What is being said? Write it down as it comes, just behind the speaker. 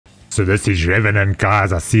So this is Revenant,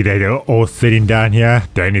 guys. I see they're all sitting down here.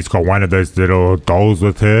 Dany's got one of those little dolls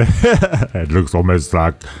with her. It looks almost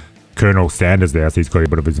like Colonel Sanders there. So he's got a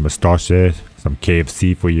bit of his moustache there. Some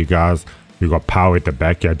KFC for you guys. We've got Power at the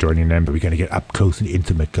back here joining them. But we're going to get up close and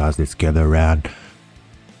intimate, guys. Let's gather around.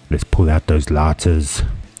 Let's pull out those lighters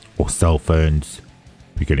or cell phones.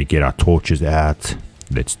 We're going to get our torches out.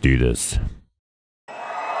 Let's do this.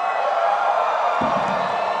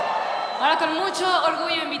 Ahora con mucho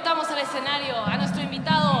orgullo invitamos al escenario a nuestro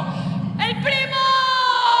invitado, el PRIMO,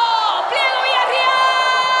 Pliego Villarreal.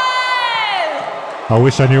 I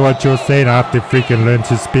wish I knew what you were saying. I have to freaking learn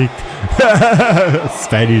to speak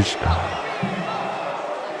Spanish.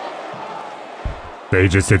 They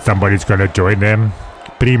just said somebody's gonna join them.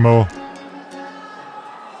 Primo.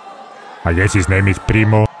 I guess his name is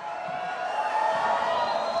Primo.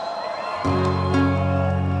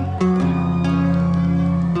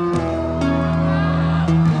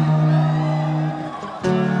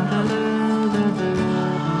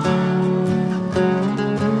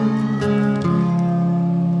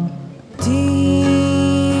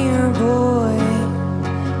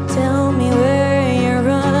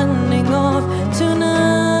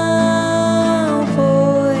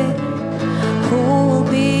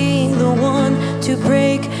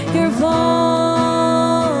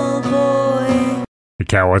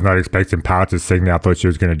 I was not expecting Power to sing there. I thought she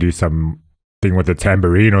was going to do something with a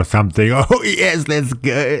tambourine or something. Oh yes, let's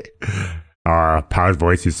go. Power's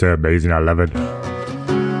voice is so amazing. I love it.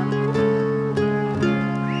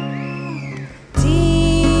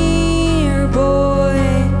 Dear boy,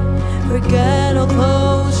 forget all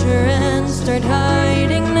closure and start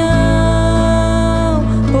hiding now,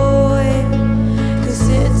 boy, 'cause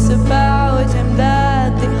it's about time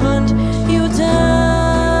that they hunt you down.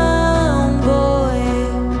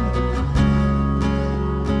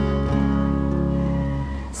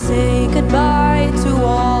 Say goodbye to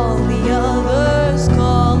all the others.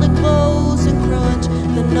 Call it close and crunch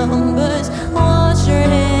the numbers. Wash your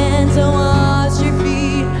hands and wash your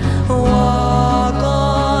feet. Walk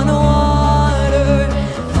on water.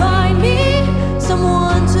 Find me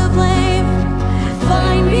someone to blame.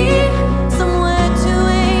 Find me somewhere to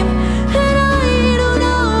aim. And I don't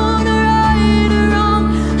know the right or wrong.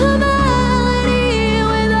 A melody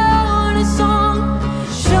without a song.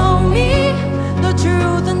 Show me the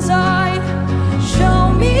truth inside.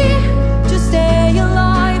 Show me to stay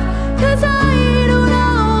alive. 'Cause I don't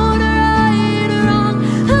know the right or wrong.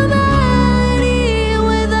 A melody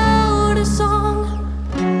without a song.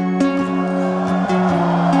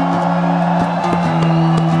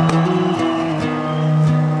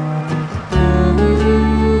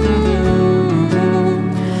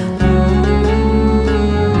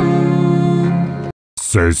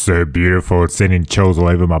 So beautiful. It's sending chills all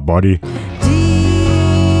over my body.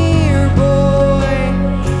 Dear boy,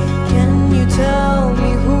 can you tell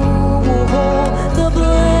me who will hold the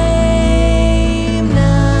blame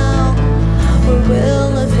now? Or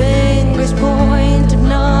will the fingers point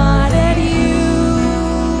not at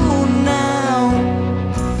you now?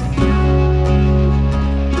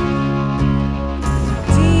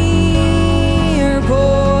 Dear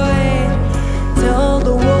boy, tell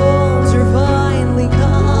the wolves you're finally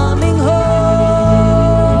coming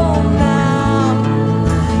home now.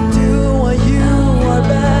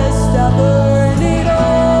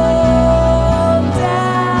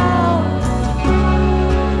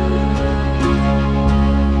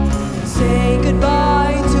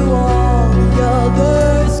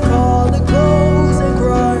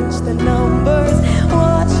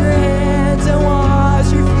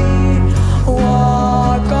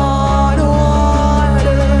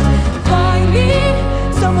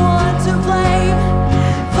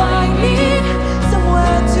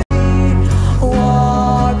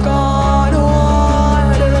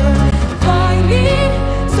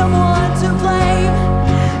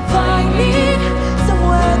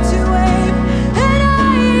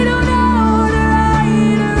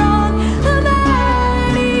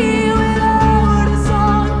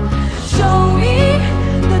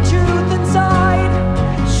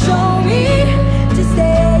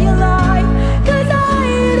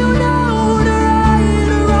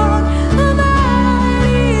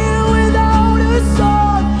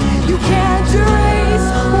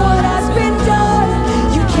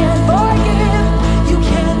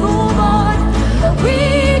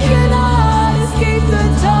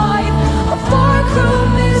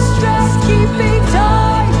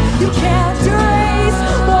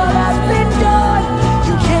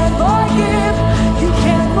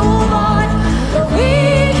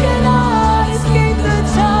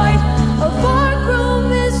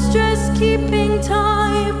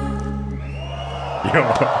 Yo.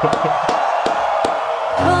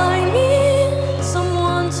 Find me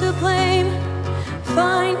someone to blame.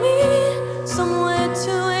 Find me somewhere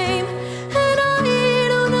to aim. And I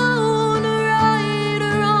don't know the right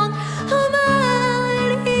or wrong. A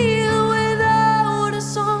melody without a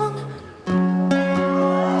song.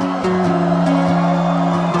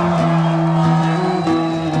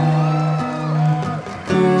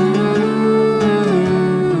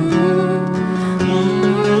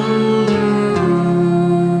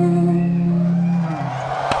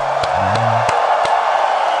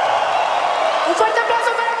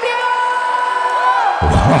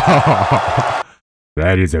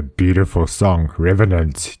 That is a beautiful song,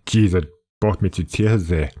 Revenant. Jeez, it brought me to tears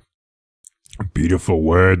there. Beautiful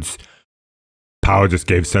words. Power just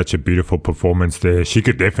gave such a beautiful performance there. She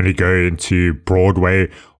could definitely go into Broadway,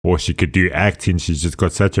 or she could do acting. She's just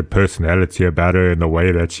got such a personality about her in the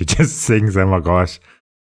way that she just sings. Oh my gosh.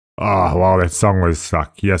 Oh, wow, that song was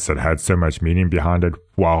like, yes, it had so much meaning behind it.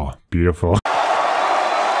 Wow, beautiful.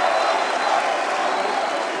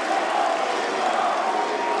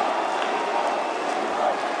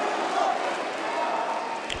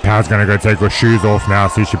 Power's gonna go take her shoes off now.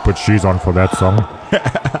 See, she put shoes on for that song.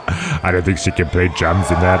 I don't think she can play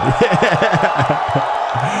drums in that.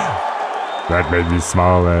 That made me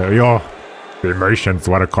smile. Yo, the emotions,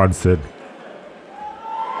 what a concert.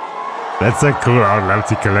 That's so cool. I'd love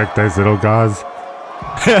to collect those little guys.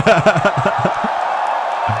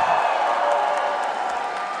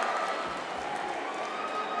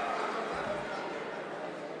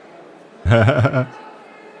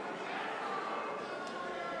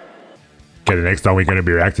 Okay, the next song we're going to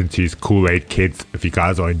be reacting to is Kool-Aid Kids. If you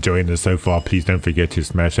guys are enjoying this so far, please don't forget to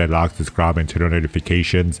smash that like, subscribe, and turn on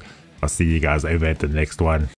notifications. I'll see you guys over at the next one.